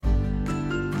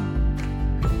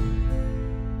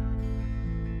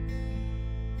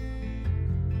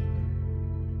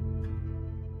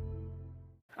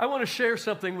I want to share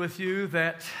something with you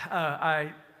that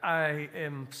I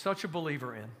am such a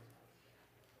believer in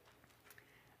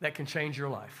that can change your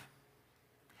life.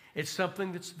 It's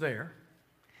something that's there.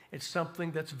 It's something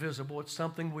that's visible. It's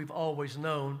something we've always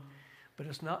known, but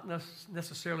it's not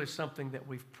necessarily something that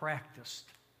we've practiced.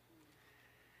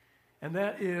 And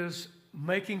that is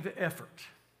making the effort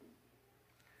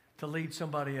to lead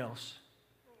somebody else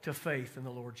to faith in the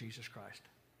Lord Jesus Christ.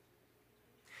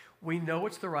 We know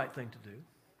it's the right thing to do.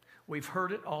 We've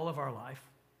heard it all of our life.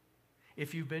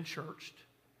 If you've been churched,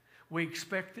 we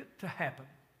expect it to happen.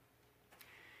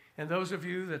 And those of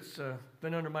you that's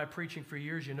been under my preaching for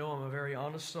years, you know I'm a very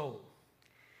honest soul.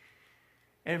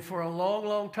 And for a long,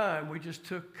 long time, we just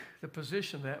took the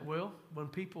position that, well, when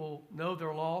people know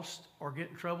they're lost or get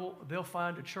in trouble, they'll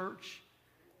find a church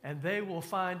and they will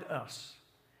find us.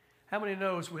 How many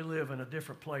knows we live in a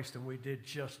different place than we did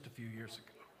just a few years ago?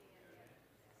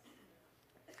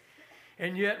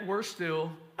 And yet we're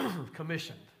still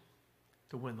commissioned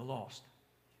to win the lost.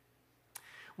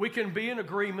 We can be in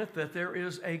agreement that there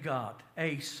is a God,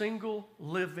 a single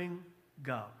living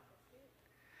God.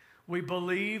 We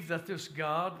believe that this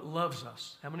God loves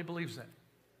us. How many believes that?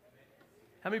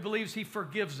 How many believes He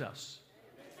forgives us?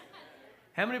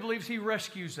 How many believes He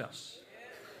rescues us?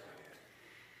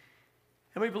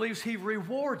 How many believes He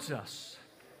rewards us?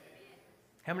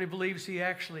 How many believes He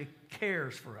actually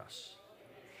cares for us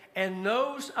and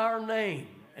knows our name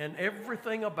and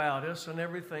everything about us and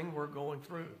everything we're going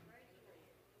through?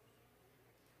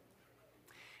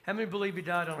 How many believe He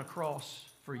died on a cross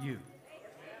for you?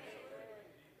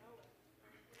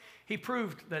 He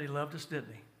proved that He loved us,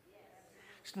 didn't He?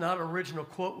 It's not an original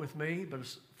quote with me, but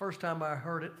it's the first time I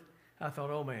heard it, I thought,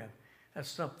 oh man, that's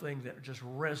something that just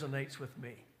resonates with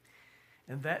me.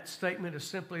 And that statement is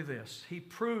simply this: He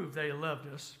proved that He loved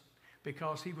us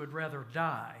because He would rather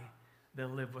die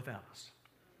than live without us.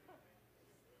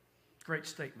 Great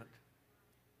statement.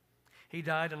 He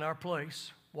died in our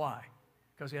place. Why?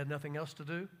 Because He had nothing else to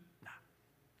do? No.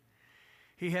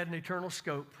 He had an eternal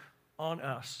scope on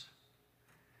us.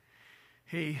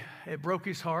 It broke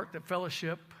His heart that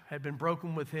fellowship had been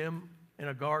broken with Him in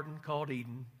a garden called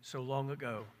Eden so long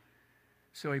ago.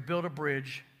 So He built a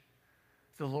bridge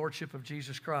to the Lordship of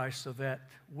Jesus Christ so that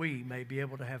we may be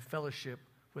able to have fellowship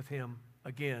with Him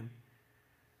again,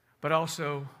 but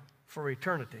also for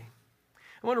eternity.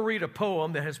 I want to read a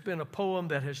poem that has been a poem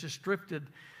that has just drifted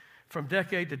from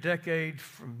decade to decade,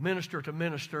 from minister to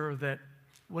minister, that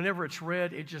whenever it's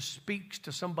read, it just speaks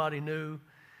to somebody new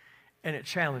and it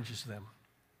challenges them.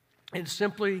 It's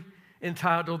simply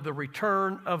entitled, "The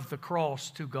Return of the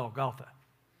Cross to Golgotha."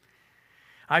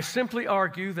 I simply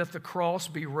argue that the cross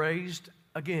be raised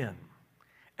again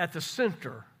at the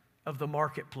center of the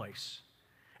marketplace,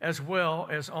 as well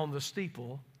as on the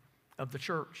steeple of the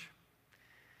church.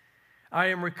 I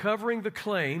am recovering the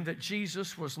claim that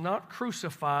Jesus was not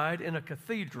crucified in a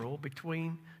cathedral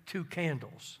between two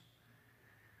candles,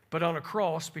 but on a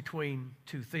cross between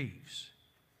two thieves,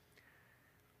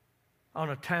 on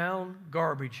a town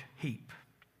garbage heap,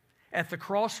 at the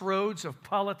crossroads of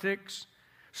politics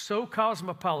so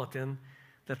cosmopolitan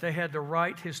that they had to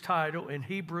write His title in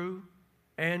Hebrew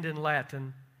and in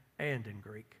Latin and in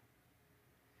Greek.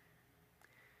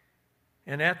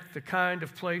 And at the kind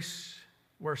of place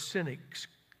where cynics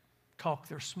talk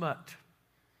their smut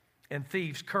and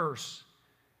thieves curse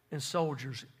and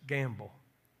soldiers gamble,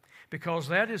 because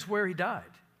that is where He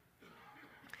died.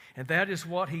 And that is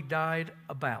what He died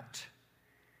about.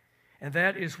 And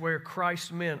that is where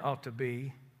Christ's men ought to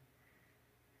be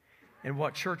and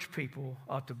what church people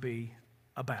ought to be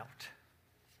about.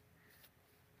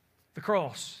 The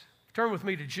cross. Turn with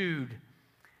me to Jude.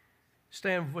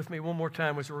 Stand with me one more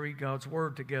time as we read God's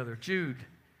Word together. Jude,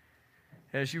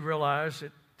 as you realize,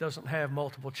 it doesn't have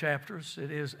multiple chapters. It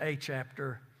is a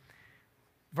chapter.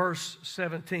 Verse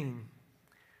 17.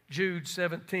 Jude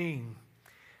 17.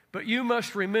 But you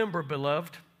must remember,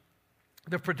 beloved,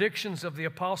 the predictions of the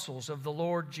apostles of the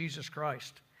Lord Jesus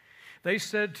Christ. They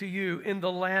said to you, in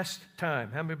the last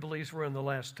time. How many believes we're in the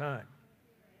last time?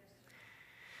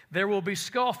 There will be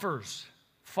scoffers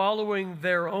following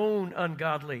their own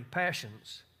ungodly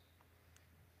passions.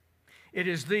 It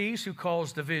is these who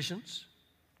cause divisions,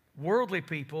 worldly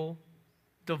people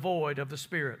devoid of the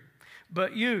Spirit.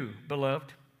 But you,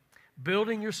 beloved,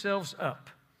 building yourselves up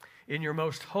in your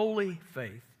most holy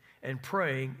faith and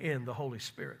praying in the Holy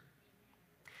Spirit.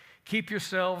 Keep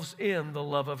yourselves in the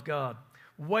love of God,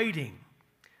 waiting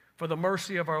for the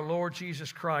mercy of our Lord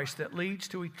Jesus Christ that leads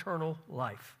to eternal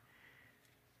life.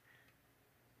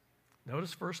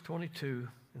 Notice verse 22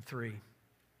 and 3.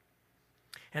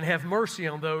 And have mercy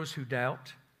on those who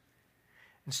doubt,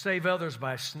 and save others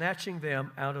by snatching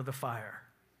them out of the fire.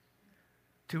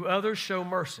 To others show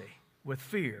mercy with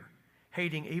fear,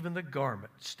 hating even the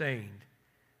garment stained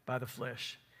by the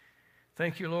flesh.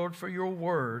 Thank you, Lord, for your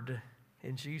word.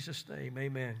 In Jesus' name,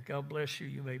 amen. God bless you.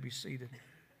 You may be seated.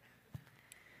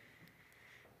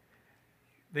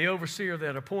 The overseer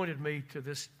that appointed me to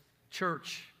this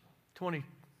church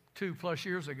 22 plus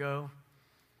years ago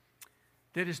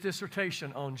did his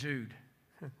dissertation on Jude.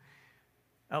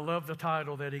 I love the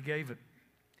title that he gave it.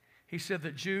 He said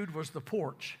that Jude was the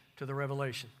porch to the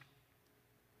revelation.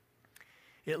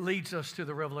 It leads us to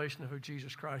the revelation of who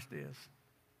Jesus Christ is.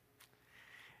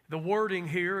 The wording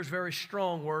here is very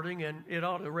strong wording, and it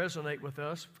ought to resonate with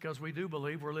us because we do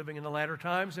believe we're living in the latter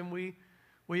times, and we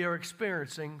are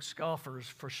experiencing scoffers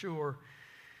for sure.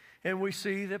 And we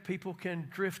see that people can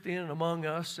drift in among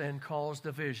us and cause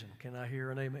division. Can I hear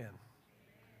an amen?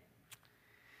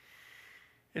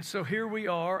 And so here we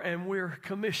are, and we're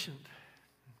commissioned.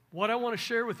 What I want to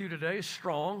share with you today is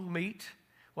strong meat.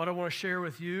 What I want to share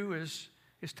with you is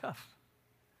tough.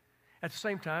 At the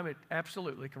same time, it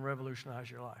absolutely can revolutionize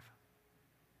your life.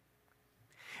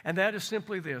 And that is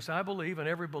simply this. I believe in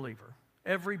every believer,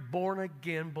 every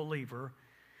born-again believer,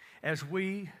 as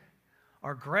we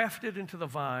are grafted into the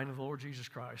vine of the Lord Jesus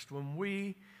Christ, when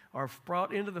we are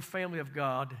brought into the family of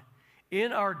God,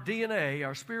 in our DNA,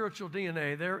 our spiritual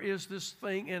DNA, there is this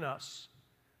thing in us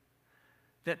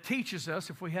that teaches us,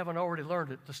 if we haven't already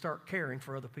learned it, to start caring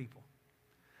for other people,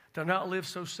 to not live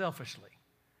so selfishly,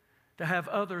 to have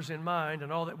others in mind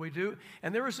in all that we do.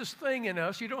 And there is this thing in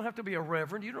us. You don't have to be a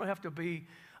reverend. You don't have to be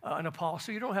an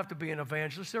apostle. You don't have to be an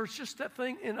evangelist. There's just that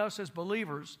thing in us as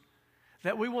believers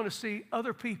that we want to see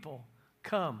other people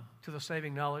come to the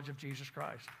saving knowledge of Jesus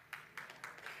Christ.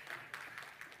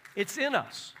 It's in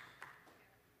us.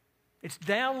 It's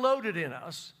downloaded in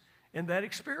us in that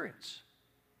experience.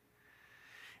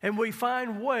 And we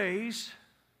find ways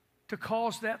to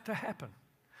cause that to happen.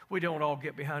 We don't all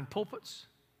get behind pulpits.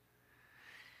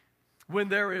 When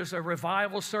there is a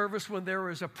revival service, when there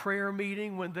is a prayer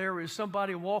meeting, when there is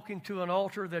somebody walking to an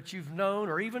altar that you've known,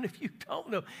 or even if you don't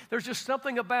know, there's just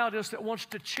something about us that wants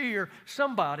to cheer.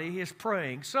 Somebody is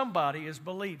praying. Somebody is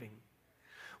believing.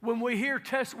 When we hear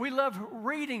we love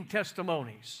reading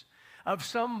testimonies of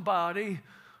somebody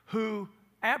who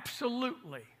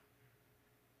absolutely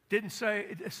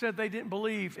said they didn't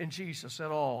believe in Jesus at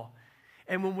all.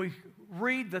 And when we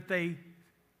read that they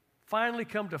finally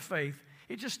come to faith,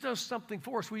 it just does something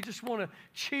for us. We just want to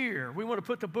cheer. We want to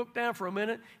put the book down for a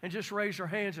minute and just raise our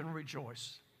hands and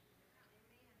rejoice.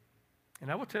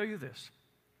 And I will tell you this.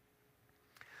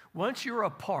 Once you're a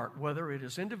part, whether it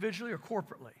is individually or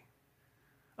corporately,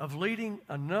 of leading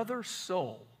another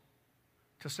soul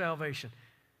to salvation,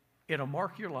 it'll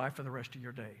mark your life for the rest of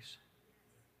your days.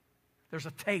 There's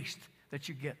a taste that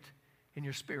you get in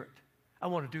your spirit. I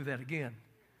want to do that again.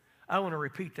 I want to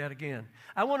repeat that again.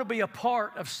 I want to be a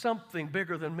part of something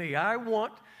bigger than me. I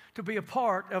want to be a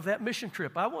part of that mission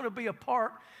trip. I want to be a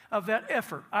part of that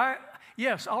effort.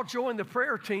 Yes, I'll join the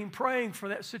prayer team praying for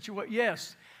that situation.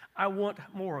 Yes, I want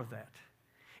more of that.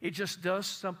 It just does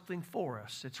something for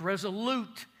us. It's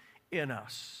resolute in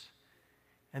us.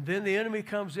 And then the enemy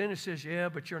comes in and says, yeah,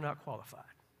 but you're not qualified.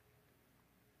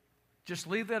 Just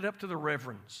leave that up to the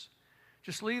reverends.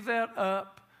 Just leave that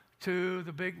up to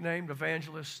the big-named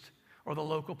evangelist or the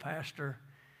local pastor.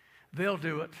 They'll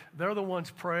do it. They're the ones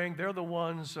praying. They're the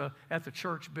ones at the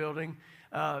church building.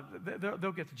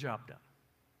 They'll get the job done.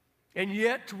 And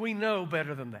yet we know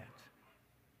better than that.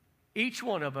 Each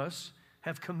one of us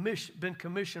have been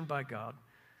commissioned by God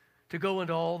to go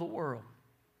into all the world.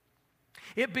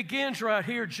 It begins right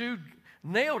here. Jude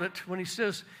nailed it when he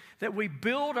says that we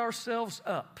build ourselves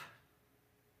up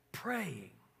praying.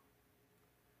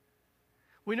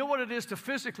 We know what it is to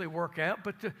physically work out,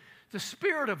 but the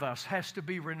spirit of us has to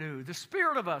be renewed. The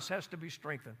spirit of us has to be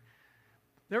strengthened.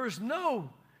 There is no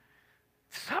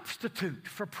substitute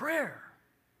for prayer.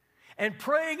 And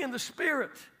praying in the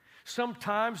Spirit,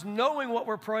 sometimes knowing what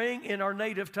we're praying in our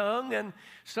native tongue, and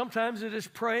sometimes it is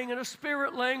praying in a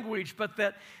spirit language, but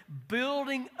that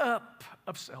building up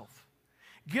of self.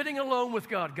 Getting alone with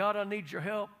God. God, I need your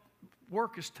help.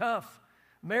 Work is tough.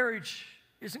 Marriage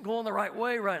isn't going the right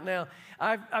way right now.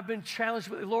 I've been challenged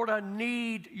with, Lord, I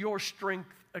need your strength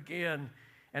again.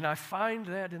 And I find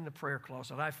that in the prayer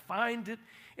closet. I find it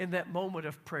in that moment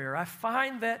of prayer. I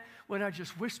find that when I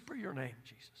just whisper your name,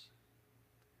 Jesus.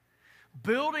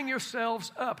 Building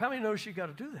yourselves up. How many knows you got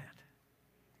to do that?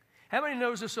 How many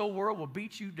knows this old world will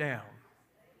beat you down?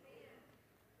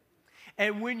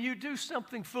 And when you do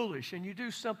something foolish and you do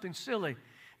something silly,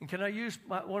 and can I use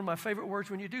one of my favorite words?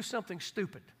 When you do something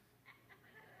stupid.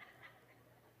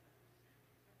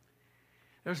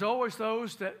 There's always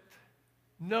those that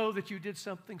know that you did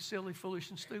something silly, foolish,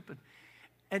 and stupid.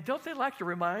 And don't they like to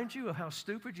remind you of how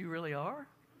stupid you really are?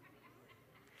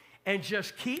 And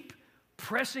just keep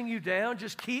pressing you down,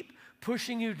 just keep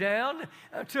pushing you down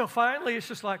until finally it's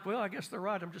just like, well, I guess they're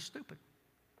right, I'm just stupid.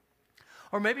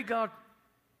 Or maybe God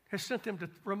has sent them to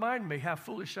remind me how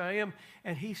foolish I am,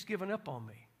 and He's given up on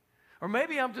me. Or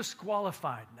maybe I'm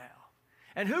disqualified now.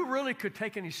 And who really could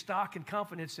take any stock and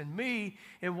confidence in me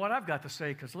and what I've got to say?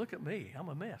 Because look at me, I'm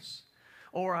a mess.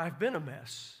 Or I've been a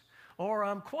mess. Or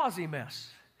I'm quasi-mess.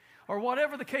 Or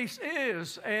whatever the case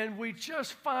is, and we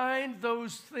just find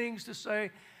those things to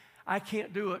say, I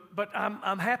can't do it, but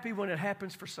I'm happy when it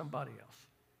happens for somebody else.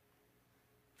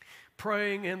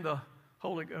 Praying in the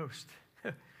Holy Ghost.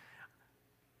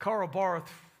 Karl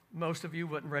Barth, most of you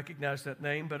wouldn't recognize that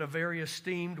name, but a very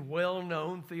esteemed,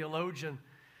 well-known theologian,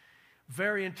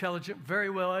 very intelligent, very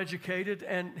well educated,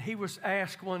 and he was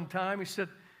asked one time, he said,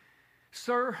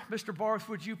 Sir, Mr. Barth,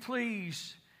 would you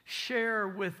please share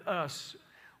with us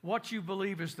what you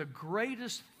believe is the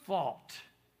greatest thought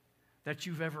that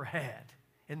you've ever had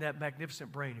in that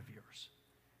magnificent brain of yours?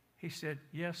 He said,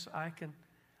 yes, I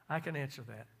can answer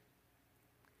that.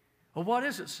 Well, what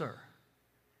is it, sir?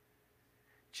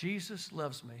 Jesus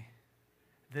loves me.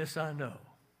 This I know.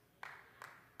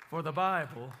 For the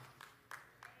Bible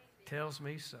tells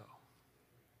me so.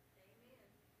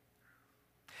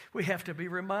 We have to be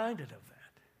reminded of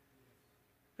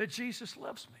that Jesus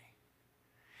loves me.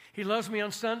 He loves me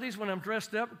on Sundays when I'm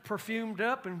dressed up, perfumed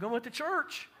up, and going to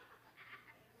church.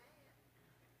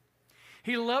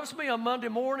 He loves me on Monday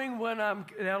morning when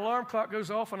that alarm clock goes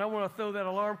off and I want to throw that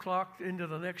alarm clock into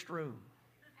the next room.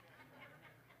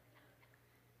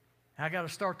 I got to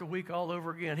start the week all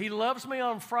over again. He loves me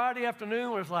on Friday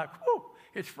afternoon when it's like, whoo,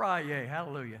 it's Friday,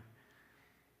 hallelujah.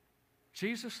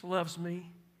 Jesus loves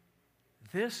me.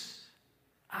 This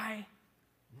I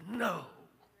know.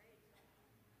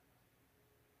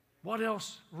 What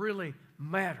else really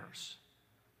matters?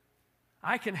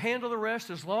 I can handle the rest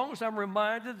as long as I'm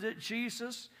reminded that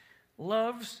Jesus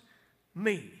loves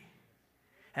me.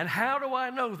 And how do I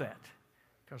know that?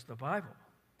 Because the Bible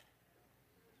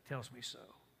tells me so.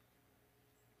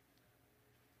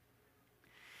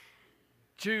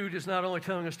 Jude is not only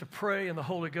telling us to pray in the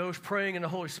Holy Ghost, praying in the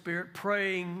Holy Spirit,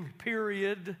 praying,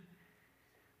 period,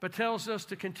 but tells us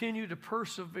to continue to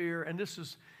persevere. And this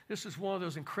is one of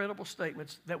those incredible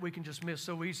statements that we can just miss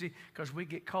so easy because we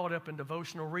get caught up in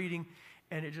devotional reading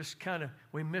and it just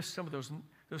we miss some of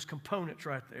those components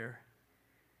right there.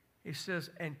 He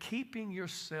says, and keeping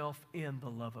yourself in the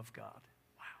love of God.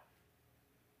 Wow.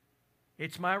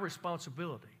 It's my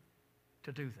responsibility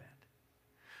to do that.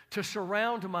 To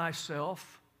surround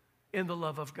myself in the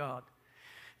love of God.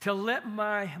 To let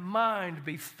my mind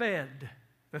be fed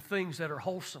the things that are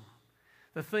wholesome,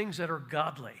 the things that are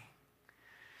godly.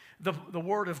 The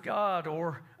Word of God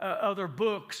or other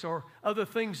books or other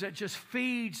things that just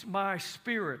feeds my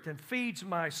spirit and feeds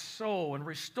my soul and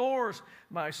restores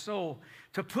my soul.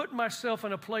 To put myself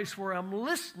in a place where I'm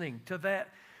listening to that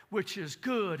which is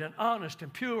good and honest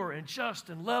and pure and just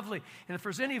and lovely. And if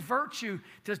there's any virtue,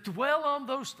 to dwell on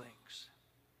those things.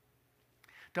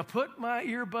 To put my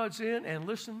earbuds in and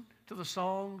listen to the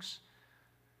songs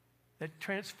that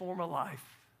transform a life.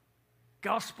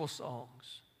 Gospel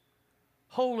songs,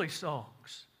 holy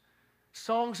songs,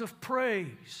 songs of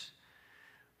praise.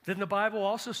 Didn't the Bible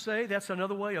also say that's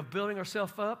another way of building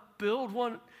ourselves up? Build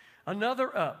one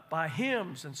another up by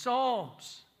hymns and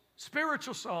psalms,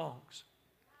 spiritual songs.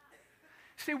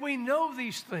 See, we know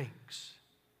these things,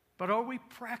 but are we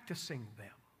practicing them?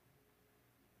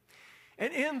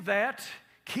 And in that,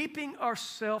 keeping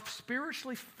ourselves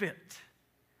spiritually fit,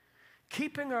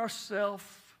 keeping ourselves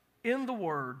in the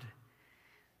Word,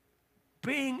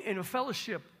 being in a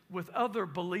fellowship with other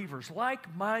believers,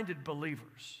 like-minded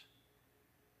believers,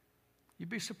 you'd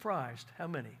be surprised how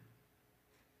many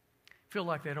feel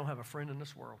like they don't have a friend in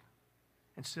this world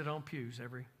and sit on pews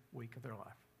every week of their life.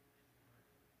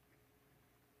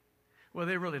 Well,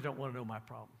 they really don't want to know my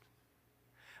problems.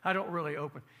 I don't really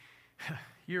open.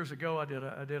 Years ago, I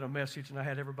did a message, and I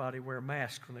had everybody wear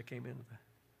masks when they came into the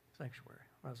sanctuary.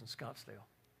 I was in Scottsdale.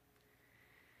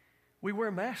 We wear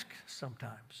masks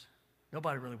sometimes.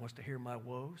 Nobody really wants to hear my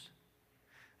woes.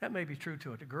 That may be true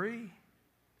to a degree.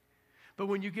 But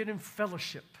when you get in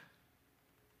fellowship,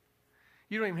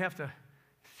 you don't even have to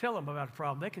tell them about a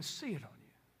problem. They can see it on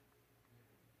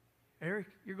you. Eric,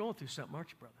 you're going through something, aren't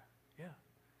you, brother? Yeah.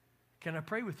 Can I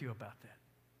pray with you about that?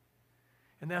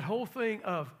 And that whole thing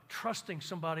of trusting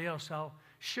somebody else, I'll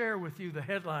share with you the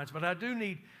headlines, but I do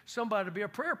need somebody to be a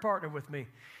prayer partner with me.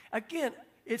 Again,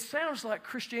 It sounds like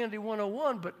Christianity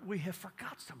 101, but we have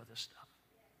forgot some of this stuff.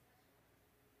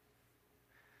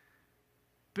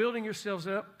 Building yourselves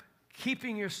up,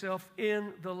 keeping yourself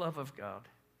in the love of God.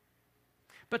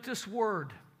 But this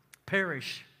word,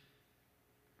 perish,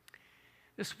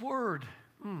 this word,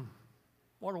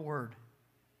 what a word.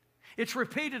 It's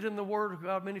repeated in the Word of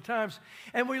God many times.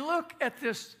 And we look at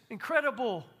this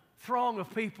incredible throng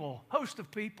of people, host of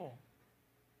people.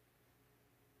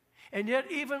 And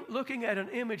yet, even looking at an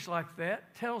image like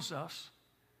that tells us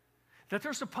that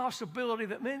there's a possibility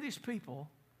that many of these people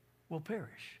will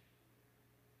perish.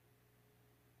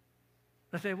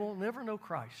 That they will never know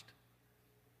Christ.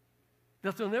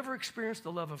 That they'll never experience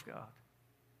the love of God.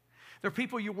 They're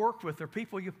people you work with. They're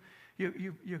people you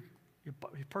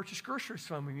purchase groceries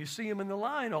from them. You see them in the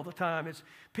line all the time. It's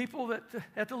people that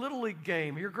at the Little League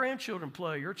game, your grandchildren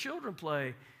play, your children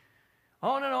play.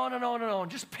 On and on and on and on.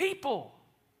 Just people.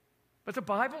 But the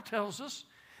Bible tells us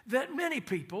that many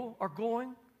people are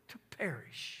going to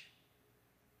perish.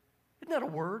 Isn't that a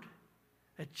word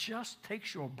that just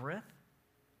takes your breath?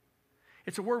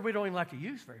 It's a word we don't even like to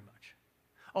use very much.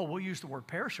 Oh, we'll use the word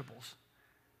perishables.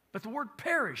 But the word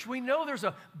perish, we know there's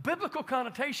a biblical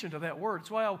connotation to that word.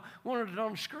 That's why I wanted it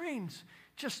on the screens,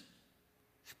 just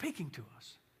speaking to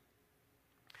us.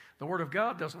 The Word of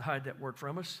God doesn't hide that word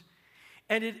from us.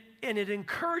 And it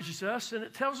encourages us, and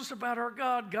it tells us about our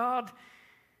God. God,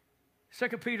 2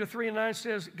 Peter 3:9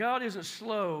 says, God isn't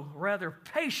slow, rather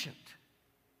patient.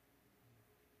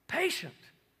 Patient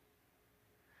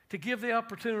to give the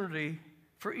opportunity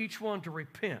for each one to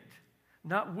repent,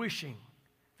 not wishing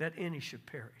that any should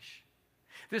perish.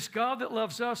 This God that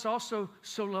loves us also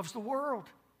so loves the world.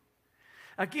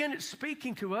 Again, it's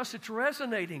speaking to us. It's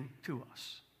resonating to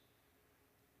us.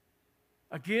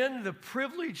 Again, the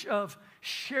privilege of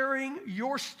sharing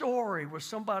your story with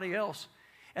somebody else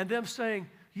and them saying,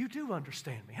 you do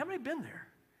understand me. How many have been there?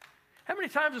 How many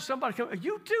times has somebody come,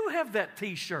 you do have that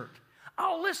T-shirt.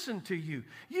 I'll listen to you.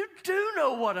 You do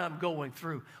know what I'm going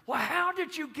through. Well, how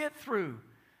did you get through?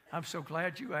 I'm so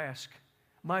glad you asked.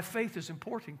 My faith is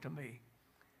important to me.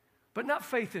 But not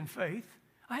faith in faith.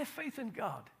 I have faith in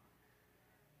God.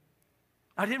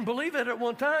 I didn't believe it at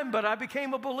one time, but I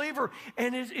became a believer,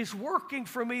 and it's working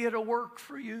for me. It'll work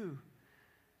for you.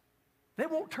 They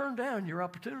won't turn down your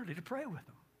opportunity to pray with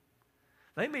them.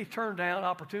 They may turn down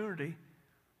opportunity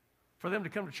for them to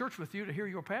come to church with you to hear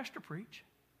your pastor preach,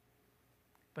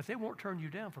 but they won't turn you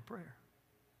down for prayer.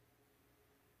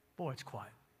 Boy, it's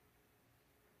quiet.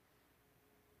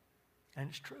 And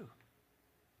it's true.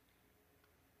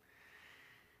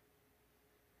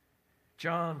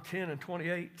 John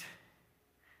 10:28.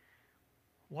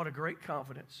 What a great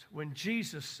confidence. When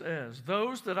Jesus says,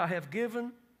 those that I have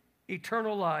given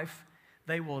eternal life,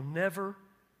 they will never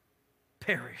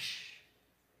perish.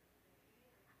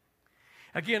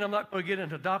 Again, I'm not going to get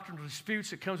into doctrinal disputes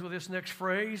that comes with this next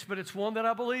phrase, but it's one that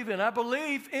I believe in. I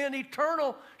believe in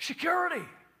eternal security.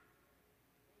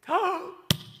 Oh!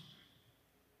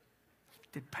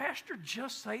 Did Pastor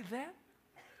just say that?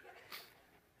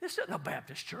 This isn't a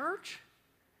Baptist church.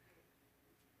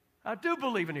 I do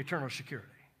believe in eternal security.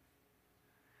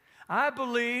 I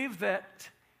believe that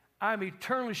I'm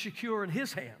eternally secure in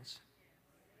His hands.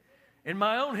 In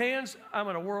my own hands, I'm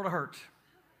in a world of hurt.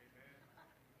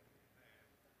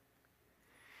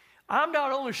 I'm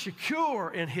not only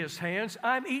secure in His hands,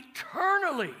 I'm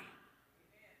eternally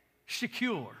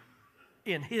secure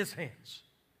in His hands.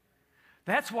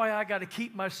 That's why I got to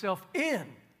keep myself in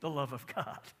the love of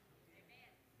God.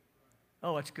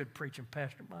 Oh, that's good preaching,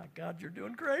 Pastor. My God, you're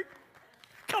doing great.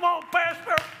 Come on,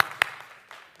 Pastor.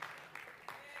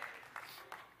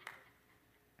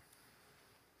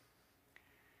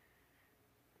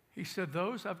 He said,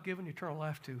 those I've given eternal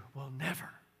life to will never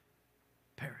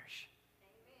perish.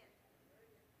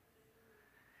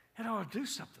 It ought to do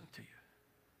something to you.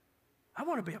 I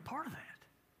want to be a part of that.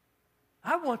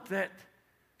 I want that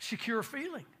secure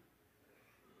feeling.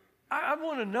 I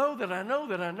want to know that I know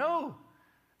that I know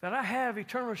that I have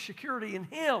eternal security in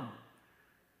Him,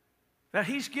 that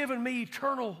He's given me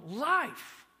eternal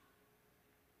life,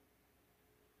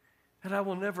 that I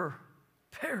will never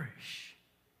perish.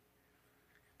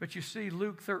 But you see,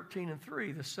 Luke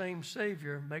 13:3, the same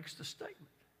Savior makes the statement.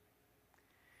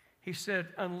 He said,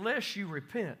 unless you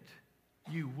repent,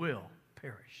 you will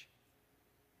perish.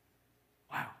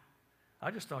 Wow. I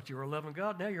just thought you were a loving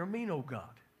God. Now you're a mean old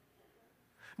God.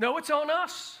 No, it's on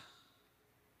us.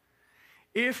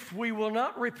 If we will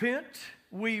not repent,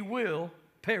 we will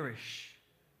perish.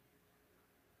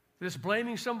 This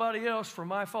blaming somebody else for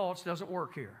my faults doesn't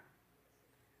work here.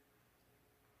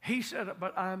 He said,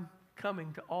 but I'm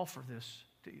coming to offer this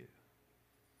to you.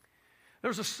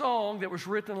 There's a song that was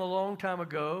written a long time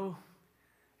ago,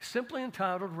 simply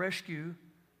entitled, Rescue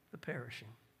the Perishing.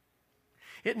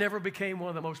 It never became one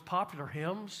of the most popular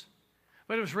hymns,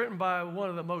 but it was written by one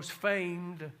of the most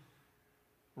famed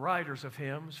writers of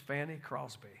hymns, Fanny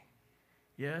Crosby.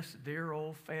 Yes, dear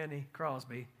old Fanny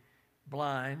Crosby,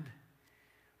 blind,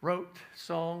 wrote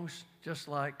songs just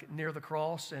like Near the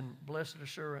Cross and Blessed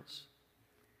Assurance.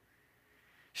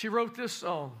 She wrote this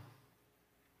song.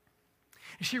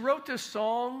 She wrote this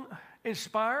song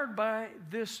inspired by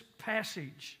this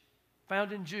passage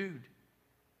found in Jude,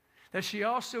 that she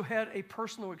also had a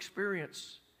personal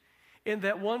experience in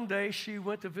that one day she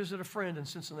went to visit a friend in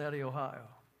Cincinnati, Ohio.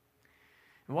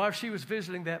 And while she was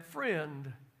visiting that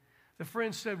friend, the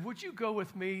friend said, would you go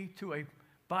with me to a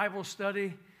Bible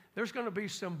study? There's going to be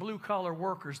some blue-collar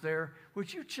workers there.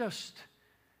 Would you just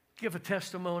give a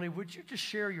testimony? Would you just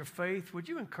share your faith? Would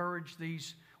you encourage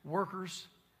these workers?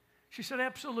 She said,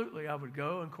 absolutely, I would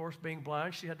go. And of course, being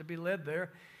blind, she had to be led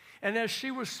there. And as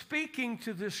she was speaking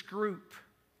to this group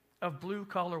of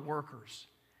blue-collar workers,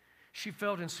 she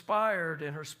felt inspired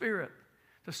in her spirit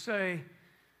to say,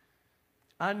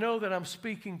 I know that I'm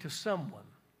speaking to someone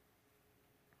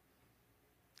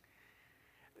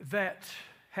that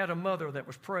had a mother that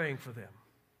was praying for them.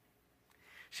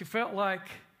 She felt like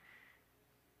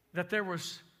that there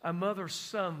was a mother's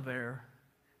son there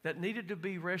that needed to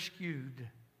be rescued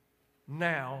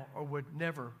now or would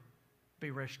never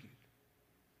be rescued.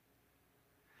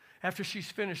 After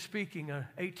she's finished speaking, an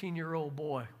 18-year-old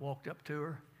boy walked up to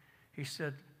her. He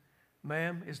said,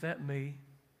 ma'am, is that me?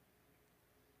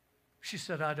 She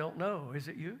said, I don't know. Is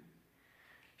it you?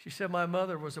 She said, my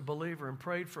mother was a believer and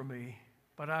prayed for me,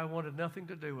 but I wanted nothing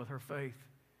to do with her faith.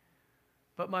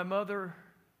 But my mother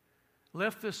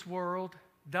left this world,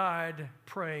 died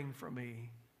praying for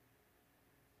me.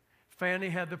 Fanny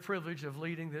had the privilege of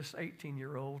leading this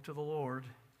 18-year-old to the Lord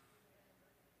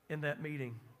in that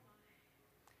meeting.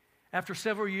 After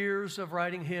several years of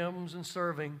writing hymns and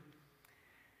serving,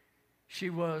 she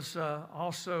was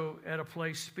also at a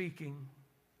place speaking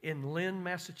in Lynn,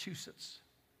 Massachusetts.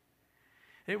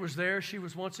 It was there she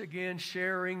was once again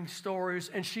sharing stories,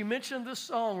 and she mentioned this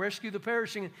song, Rescue the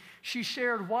Perishing. She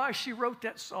shared why she wrote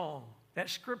that song, that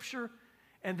scripture,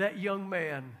 and that young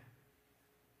man.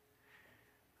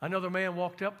 Another man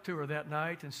walked up to her that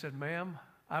night and said, ma'am,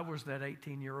 I was that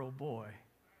 18-year-old boy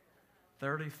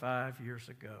 35 years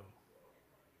ago,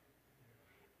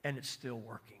 and it's still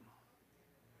working.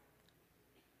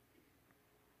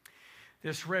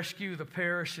 This rescue the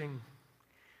perishing.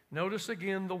 Notice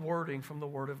again the wording from the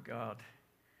Word of God.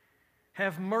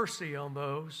 Have mercy on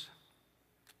those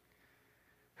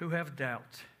who have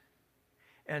doubt,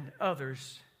 and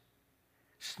others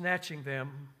snatching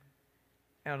them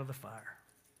out of the fire.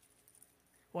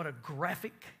 What a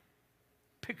graphic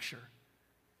picture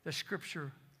the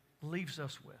Scripture leaves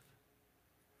us with.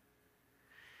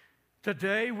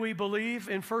 Today we believe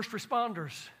in first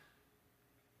responders,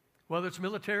 whether it's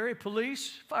military,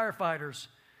 police, firefighters.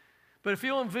 But if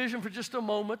you'll envision for just a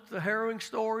moment the harrowing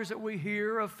stories that we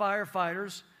hear of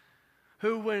firefighters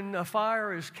who, when a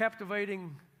fire is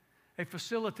captivating a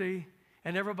facility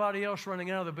and everybody else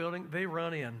running out of the building, they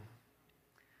run in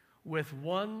with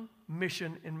one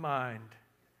mission in mind.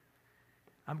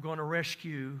 I'm going to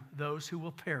rescue those who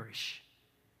will perish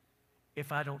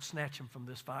if I don't snatch them from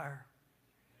this fire.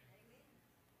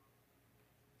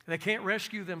 They can't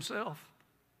rescue themselves.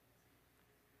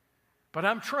 But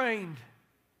I'm trained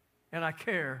and I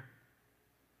care.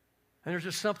 And there's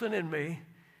just something in me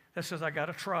that says I got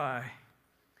to try.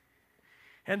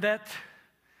 And that,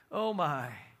 oh my,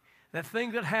 that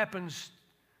thing that happens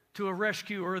to a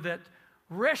rescuer that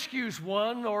rescues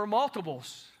one or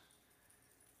multiples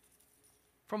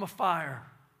from a fire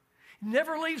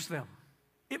never leaves them.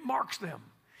 It marks them.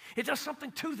 It does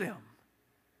something to them.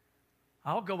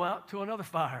 I'll go out to another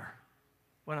fire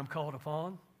when I'm called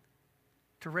upon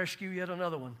to rescue yet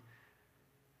another one,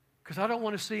 because I don't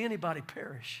want to see anybody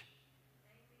perish.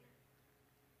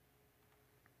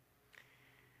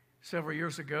 Several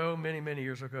years ago, many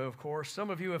years ago, of course, some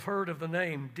of you have heard of the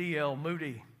name D.L.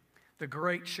 Moody, the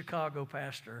great Chicago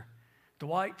pastor,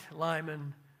 Dwight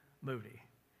Lyman Moody.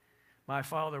 My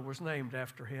father was named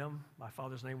after him. My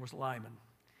father's name was Lyman.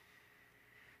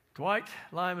 Dwight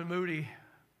Lyman Moody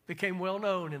became well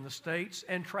known in the States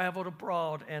and traveled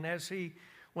abroad. And as he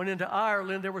went into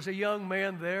Ireland, there was a young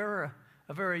man there,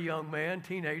 a very young man,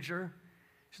 teenager.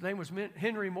 His name was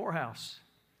Henry Morehouse.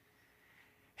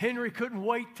 Henry couldn't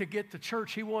wait to get to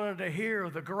church. He wanted to hear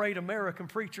the great American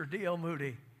preacher, D.L.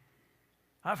 Moody.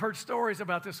 I've heard stories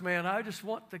about this man. I just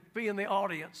want to be in the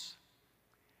audience.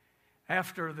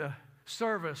 After the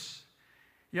service,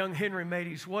 young Henry made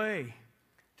his way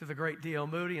to the great D.L.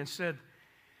 Moody and said,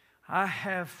 I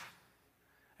have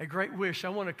a great wish. I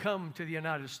want to come to the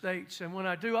United States. And when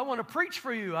I do, I want to preach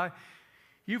for you.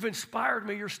 You've inspired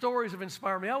me. Your stories have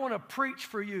inspired me. I want to preach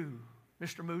for you,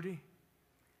 Mr. Moody.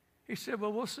 He said,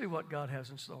 well, we'll see what God has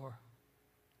in store.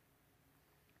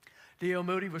 D.L.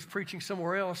 Moody was preaching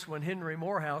somewhere else when Henry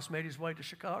Morehouse made his way to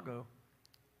Chicago.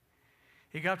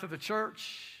 He got to the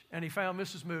church and he found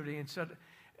Mrs. Moody and said,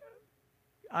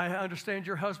 I understand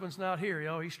your husband's not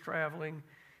here. He's traveling.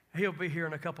 He'll be here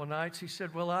in a couple of nights. He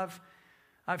said, well,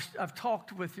 I've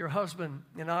talked with your husband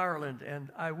in Ireland,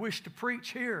 and I wish to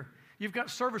preach here. You've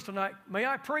got service tonight. May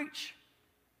I preach?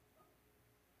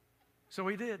 So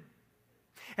he did.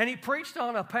 And he preached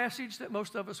on a passage that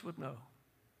most of us would know.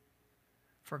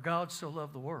 For God so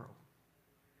loved the world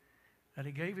that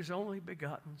he gave his only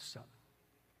begotten Son,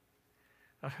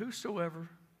 that whosoever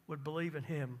would believe in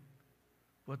him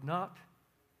would not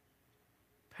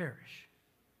perish,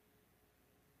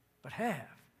 but have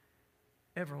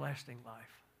everlasting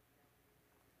life.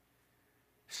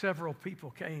 Several people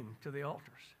came to the altars.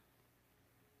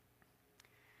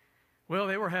 Well,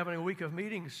 they were having a week of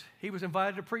meetings. He was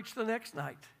invited to preach the next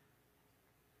night.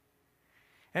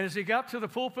 And as he got to the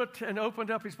pulpit and opened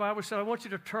up his Bible, he said, I want you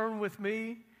to turn with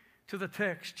me to the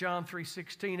text, John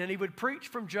 3:16. And he would preach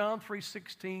from John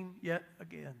 3:16 yet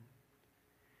again.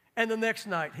 And the next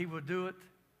night he would do it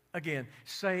again.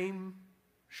 Same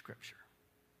scripture.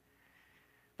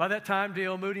 By that time,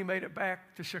 D.L. Moody made it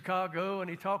back to Chicago, and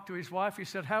he talked to his wife. He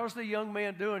said, how's the young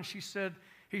man doing? She said,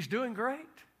 he's doing great,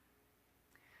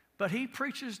 but he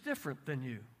preaches different than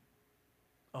you.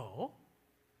 Oh?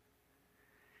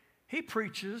 He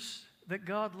preaches that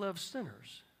God loves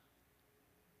sinners.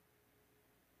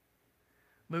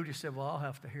 Moody said, well, I'll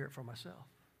have to hear it for myself.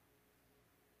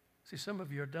 See, some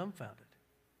of you are dumbfounded.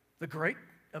 The great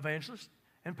evangelist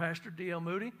and pastor D.L.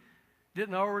 Moody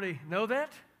didn't already know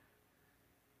that?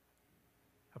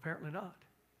 Apparently not.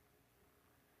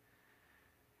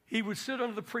 He would sit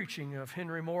under the preaching of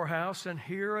Henry Morehouse and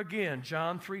hear again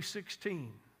John 3:16,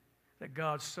 that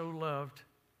God so loved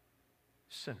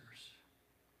sinners.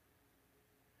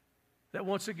 That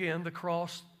once again the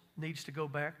cross needs to go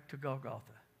back to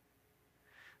Golgotha.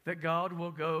 That God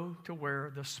will go to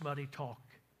where the smutty talk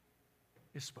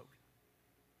is spoken.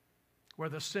 Where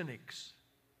the cynics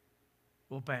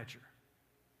will badger.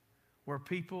 Where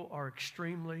people are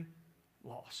extremely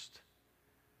lost.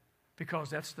 Because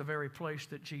that's the very place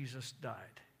that Jesus died.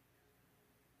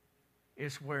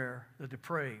 It's where the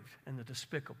depraved and the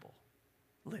despicable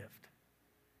lived.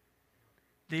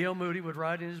 D.L. Moody would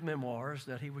write in his memoirs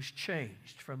that he was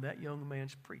changed from that young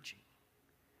man's preaching.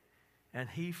 And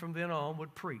he from then on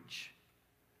would preach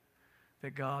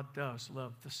that God does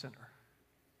love the sinner.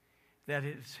 That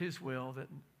it is his will that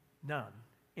none,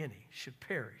 any, should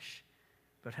perish,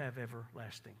 but have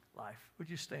everlasting life. Would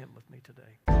you stand with me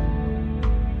today?